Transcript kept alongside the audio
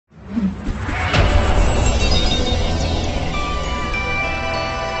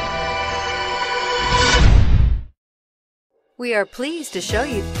We are pleased to show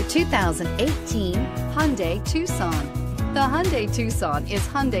you the 2018 Hyundai Tucson. The Hyundai Tucson is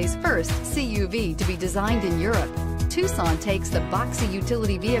Hyundai's first CUV to be designed in Europe. Tucson takes the boxy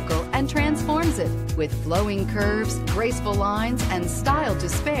utility vehicle and transforms it. With flowing curves, graceful lines, and style to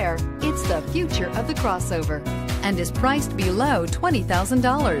spare, it's the future of the crossover and is priced below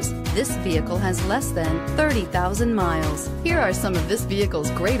 $20,000. This vehicle has less than 30,000 miles. Here are some of this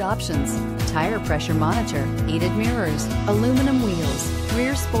vehicle's great options: tire pressure monitor, heated mirrors, aluminum wheels,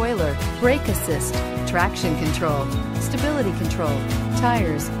 rear spoiler, brake assist, traction control, stability control,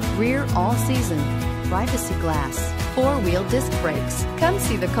 tires, rear all-season, privacy glass, four-wheel disc brakes. Come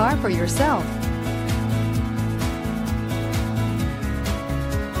see the car for yourself.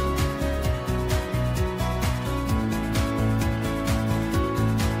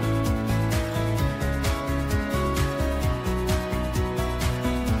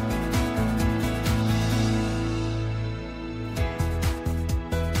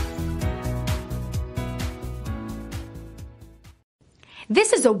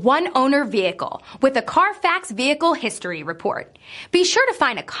 This is a one-owner vehicle with a Carfax Vehicle History Report. Be sure to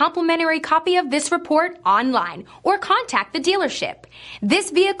find a complimentary copy of this report online or contact the dealership. This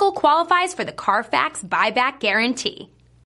vehicle qualifies for the Carfax Buyback Guarantee.